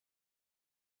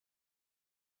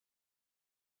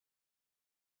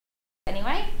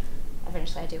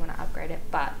eventually I do want to upgrade it,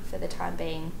 but for the time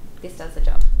being, this does the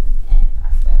job, and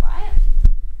I swear by it.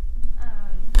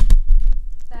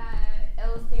 The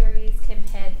L series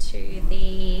compared to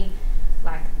the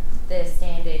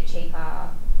standard cheaper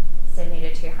 70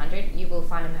 to 200, you will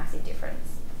find a massive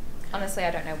difference. Honestly,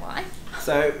 I don't know why.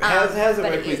 So how's it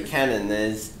work with Canon?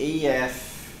 There's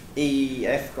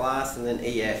EF glass and then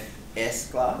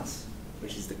EF-S glass,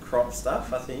 which is the crop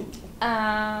stuff, I think.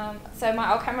 So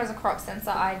my old camera is a crop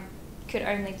sensor. I could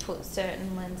only put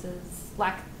certain lenses,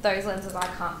 like those lenses I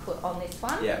can't put on this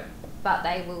one. Yeah. But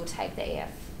they will take the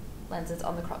EF lenses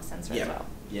on the crop sensor as well.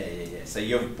 Yeah. So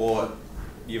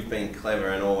you've been clever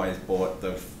and always bought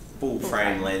the full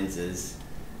frame lenses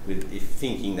if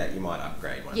thinking that you might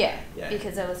upgrade one. Yeah,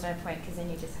 because there was no point, because then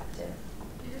you just have to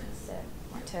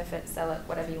turf it, sell it,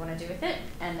 whatever you want to do with it,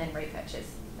 and then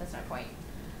repurchase. There's no point.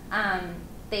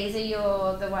 These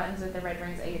are the ones with the red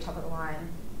rings are your top of the line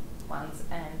ones,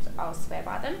 and I'll swear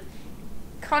by them.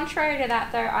 Contrary to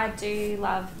that though, I do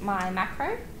love my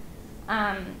macro.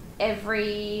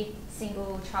 Every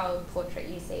single child portrait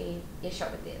you see is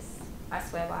shot with this. I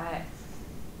swear by it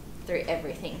through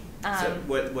everything. So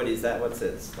what is that? What's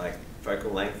its like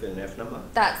focal length and F number?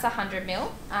 That's 100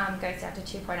 mil, goes down to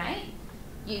 2.8.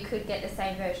 You could get the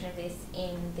same version of this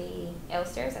in the L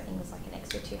series. I think it was like an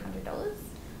extra $200.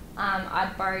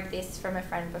 I borrowed this from a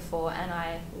friend before and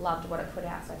I loved what it put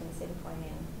out, so I didn't see the point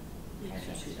in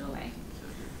changing it anyway.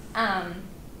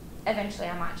 Eventually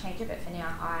I might change it, but for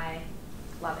now I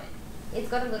love it. It's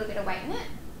got a little bit of weight in it,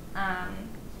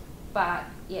 but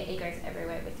yeah, it goes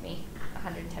everywhere with me,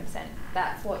 110%.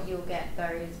 That's what you'll get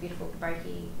those beautiful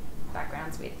brokey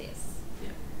backgrounds with this.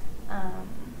 Yeah.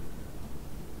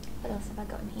 What else have I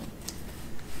got in here?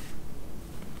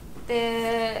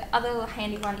 The other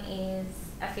handy one is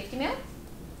a 50mm.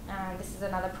 This is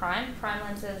another prime. Prime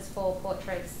lenses for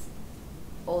portraits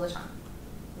all the time.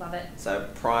 Love it. So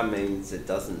prime means it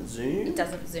doesn't zoom? It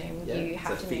doesn't zoom. Yeah. You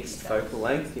have it's a to fixed focal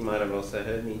length, you might have also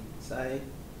heard me say.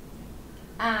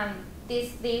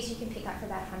 These you can pick up for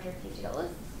about $150.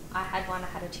 I had one, I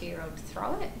had a 2-year-old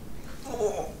throw it.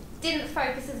 Oh. Didn't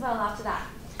focus as well after that.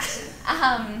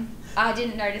 I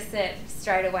didn't notice it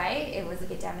straight away. It was a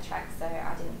bit down the track, so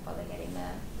I didn't bother getting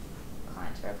the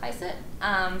client to replace it.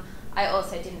 I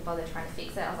also didn't bother trying to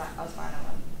fix it. I was fine on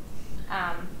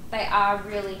them. They are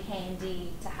really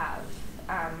handy to have.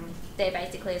 They're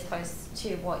basically as close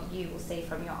to what you will see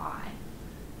from your eye.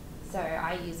 So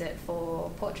I use it for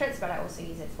portraits, but I also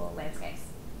use it for landscapes.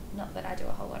 Not that I do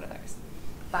a whole lot of those,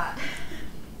 but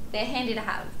they're handy to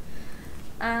have.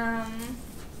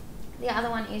 The other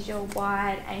one is your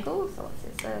wide angle, so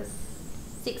it's a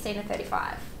 16 to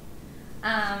 35.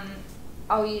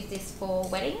 I'll use this for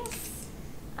weddings,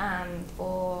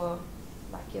 for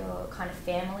like your kind of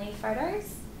family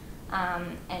photos,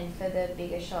 and for the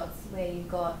bigger shots where you've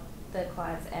got the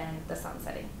clouds and the sun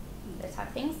setting, those type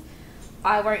of things.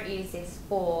 I won't use this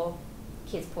for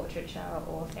kids portraiture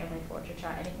or family portraiture,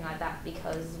 anything like that,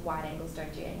 because wide angles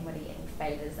don't do anybody any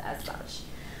favours as such.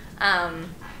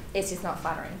 It's just not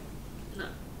flattering. No.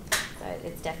 So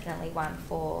it's definitely one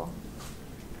for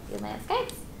your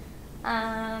landscapes.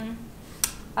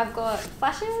 I've got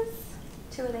flashes,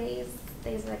 2 of these.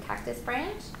 These are the Cactus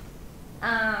brand.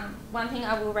 One thing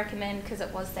I will recommend, because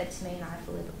it was said to me and I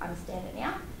fully understand it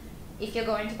now, if you're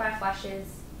going to buy flashes,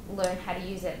 learn how to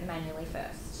use it manually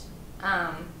first.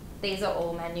 These are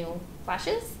all manual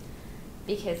flashes,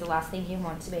 because the last thing you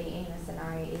want to be in a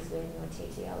scenario is when your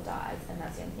TTL dies, and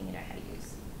that's the only thing you know how to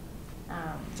use.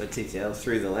 So TTL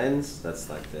through the lens, that's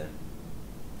like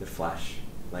the flash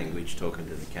language talking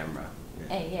to the camera.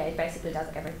 Yeah. And yeah, it basically does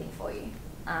everything for you.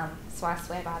 So I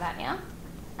swear by that now.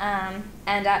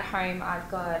 And at home I've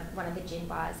got one of the gin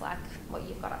bars like what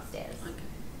you've got upstairs,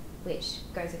 which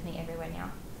goes with me everywhere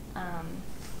now.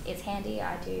 It's handy.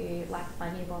 I do like my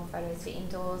newborn photos for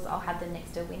indoors. I'll have them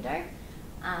next to a window,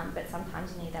 but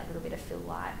sometimes you need that little bit of fill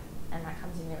light, and that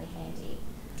comes in really handy.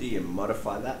 Do you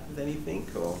modify that with anything,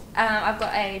 or? I've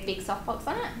got a big softbox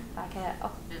on it, like a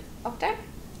Octo.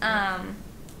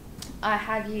 I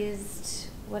have used,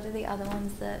 what are the other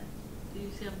ones that? Do you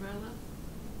use the umbrella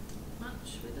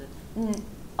much with it?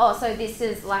 Oh, so this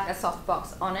is like a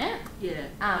softbox on it. Yeah.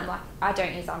 Like I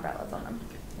don't use umbrellas on them.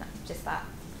 No, just that.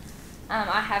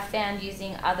 I have found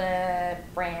using other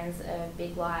brands of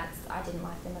big lights, I didn't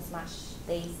like them as much.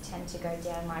 These tend to go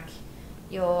down, like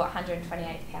your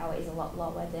 128th power is a lot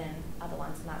lower than other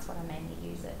ones, and that's what I mainly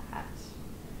use it at.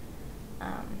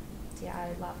 So yeah,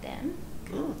 I love them.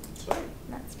 Sweet. And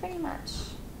that's pretty much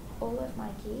all of my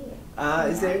gear.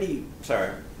 Is there any,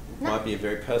 sorry, might be a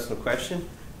very personal question,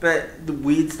 but the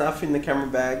weird stuff in the camera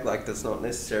bag, like that's not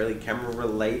necessarily camera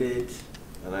related,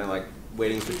 I know, like,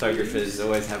 wedding photographers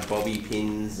always have bobby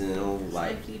pins and all,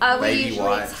 like, We baby usually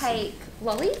wipes. take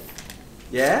lollies.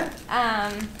 Yeah?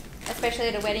 Especially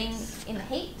at a wedding in the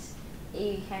heat.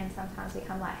 You can sometimes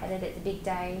become lightheaded. It's a big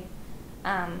day.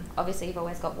 Obviously, you've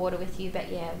always got water with you,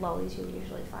 but yeah, lollies you'll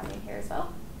usually find in here as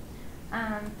well.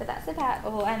 But that's about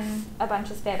all, and a bunch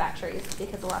of spare batteries,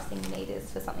 because the last thing you need is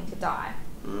for something to die.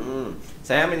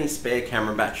 So how many spare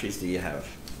camera batteries do you have?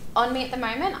 On me at the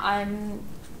moment, I'm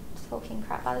talking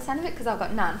crap by the sound of it because I've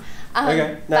got none.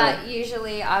 But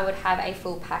usually I would have a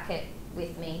full packet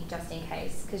with me just in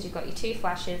case, because you've got your 2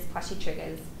 flashes plus your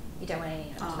triggers. You don't want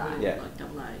any of them to die. Yeah. Like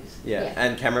double A's. Yeah.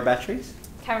 And camera batteries?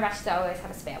 Camera batteries, I always have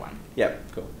a spare one.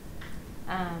 Yep, cool.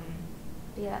 But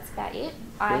yeah, that's about it.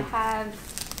 I have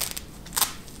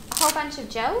a whole bunch of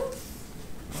gels.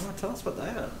 Oh, tell us what they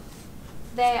are.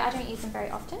 I don't use them very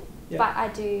often, but I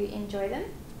do enjoy them.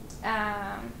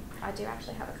 I do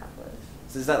actually have a couple of.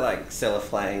 So is that like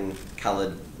cellophane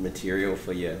coloured material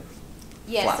for your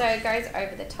Yeah, flash? so it goes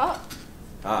over the top.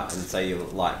 Ah, and so your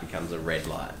light becomes a red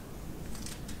light.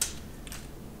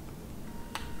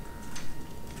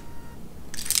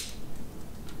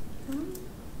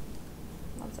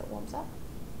 Once it warms up.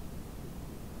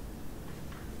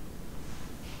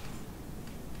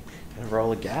 And a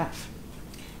roll of gaff.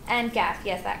 And gaff,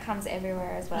 yes, that comes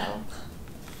everywhere as well.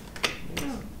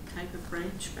 Take a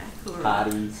branch back or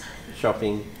Parties,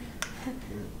 shopping.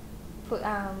 Put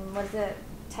what is it?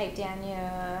 Tape down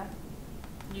your.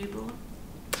 newborn.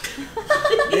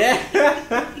 Yeah.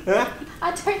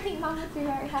 I don't think Mum would be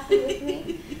very happy with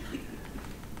me.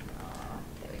 Oh,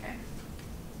 there we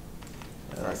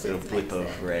go. A nice little blip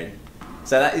of red.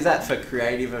 So is that for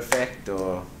creative effect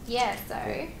or? Yeah,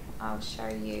 so I'll show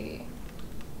you.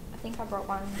 I think I brought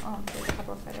one. Oh, there's a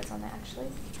couple of photos on there actually.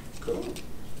 Cool.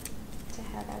 To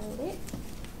have a lit.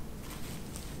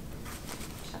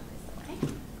 Shove this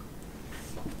away.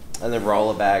 And then roll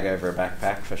a bag over a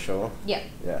backpack for sure. Yep.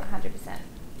 Yeah. 100%.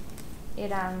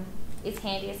 It is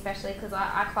handy, especially because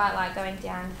I quite like going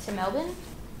down to Melbourne.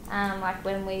 Like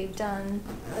when we've done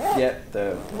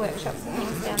the workshops and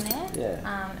things down there.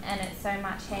 Yeah. And it's so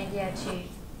much handier to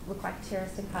look like a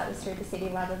tourist and cut through the city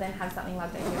rather than have something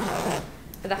lugged over your shoulder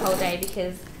for the whole day,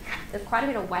 because there's quite a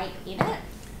bit of weight in it.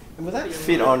 And will that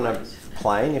fit on a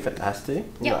plane if it has to?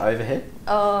 In the overhead?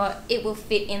 It will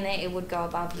fit in there. It would go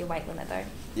above your weight limit though.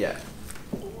 Yeah.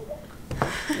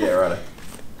 Yeah, right.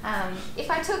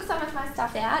 If I took some of my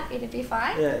stuff out, it'd be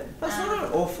fine. Yeah, that's not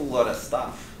an awful lot of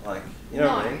stuff. Like, you know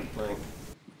what I mean? Like.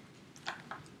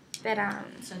 But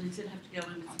So does it have to go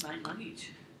in with the main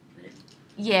luggage?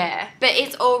 yeah, but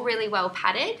it's all really well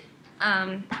padded.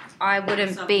 I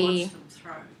wouldn't be.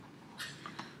 Throw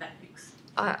bags.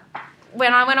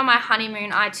 When I went on my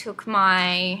honeymoon, I took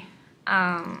my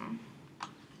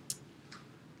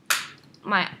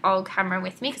my old camera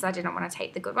with me because I didn't want to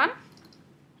take the good one,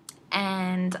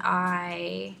 and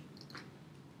I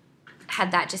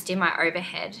had that just in my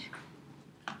overhead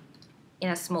in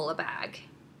a smaller bag.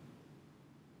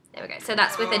 There we go. So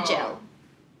that's with a gel.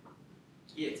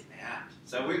 Yeah, it's out.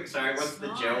 So what's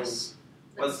the gel?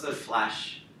 What's the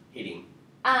flash hitting?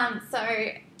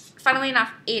 So funnily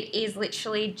enough, it is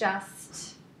literally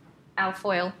just our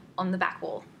foil on the back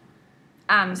wall,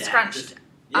 scrunched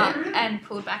up and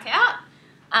pulled back out.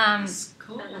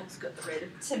 Cool. It's got the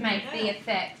red To make the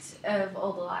effect of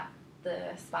all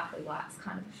the sparkly lights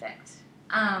kind of effect.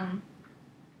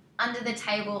 Under the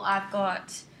table I've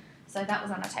got, so that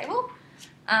was on a table.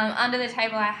 Under the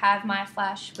table I have my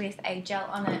flash with a gel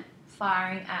on it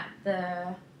firing at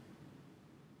the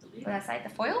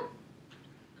foil,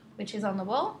 which is on the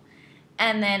wall.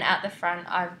 And then at the front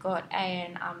I've got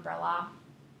an umbrella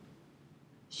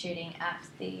shooting at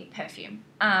the perfume.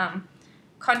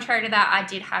 Contrary to that, I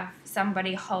did have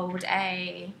somebody hold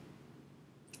I'm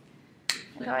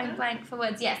going blank for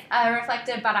words. Yes, a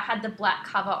reflector, but I had the black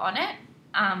cover on it.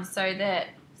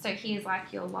 So here's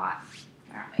like your light.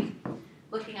 Where are we?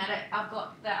 Looking at it, I've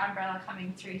got the umbrella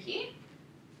coming through here,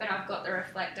 but I've got the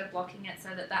reflector blocking it so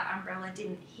that umbrella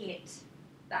didn't hit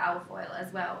the alfoil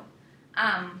as well.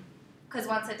 Because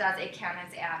once it does, it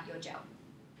counters out your gel.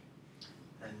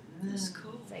 That's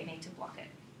cool. So you need to block it.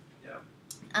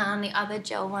 Yeah. The other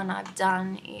gel one I've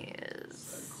done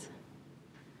is...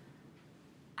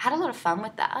 I had a lot of fun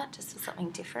with that, just for something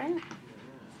different.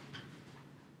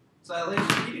 So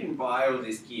Aleisha, you didn't buy all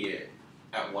this gear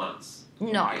at once?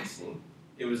 No.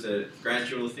 It was a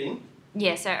gradual thing?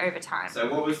 Yeah, so over time. So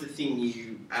what was the thing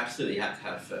you absolutely had to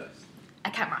have first?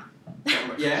 A camera.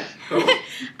 Yeah, cool.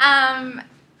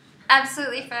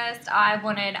 Absolutely first, I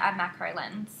wanted a macro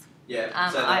lens. Yeah,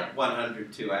 so that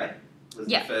 100 2A? Was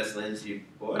Yeah. the first lens you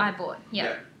bought? I bought,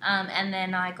 yeah. And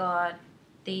then I got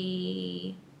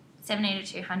the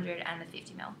 70-200 and the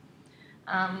 50mm.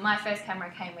 My first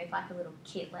camera came with like a little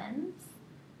kit lens,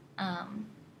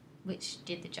 which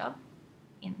did the job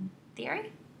in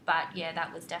theory. But yeah,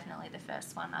 that was definitely the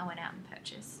first one I went out and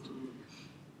purchased.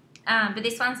 But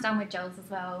this one's done with gels as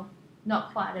well.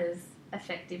 Not quite as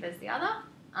effective as the other,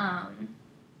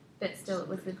 but still it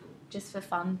was just for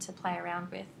fun to play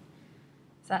around with.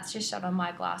 So that's just shot on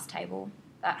my glass table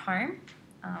at home,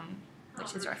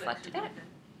 which is reflected in it.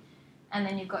 And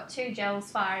then you've got 2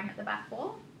 gels firing at the back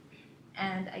wall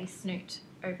and a snoot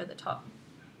over the top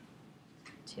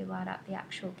to light up the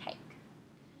actual cake,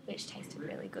 which tasted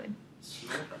really good.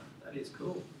 Smoker. That is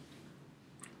cool.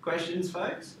 Questions,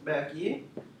 folks, about gear?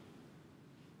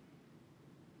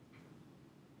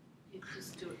 You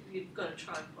just do it. You've got a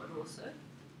tripod also.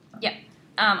 Yep.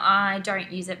 I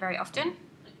don't use it very often.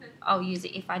 Okay. I'll use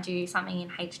it if I do something in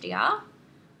HDR,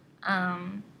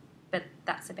 but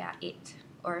that's about it.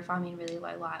 Or if I'm in really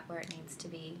low light where it needs to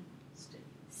be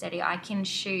steady. I can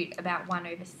shoot about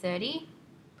 1/30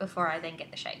 before I then get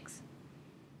the shakes.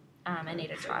 I need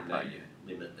a tripod. Know your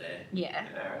limit there. Yeah.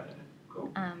 Right.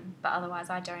 Cool. But otherwise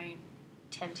I don't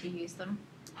tend to use them.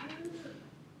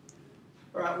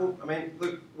 All right. Well, I mean,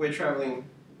 look, we're travelling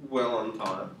well on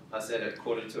time. I said at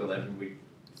 11:15 we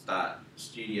start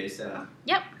studio setup.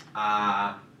 Yep.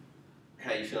 How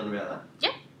are you feeling about that?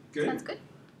 Yep. Good. Sounds good.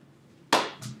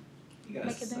 You guys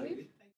Make a are so movie? good.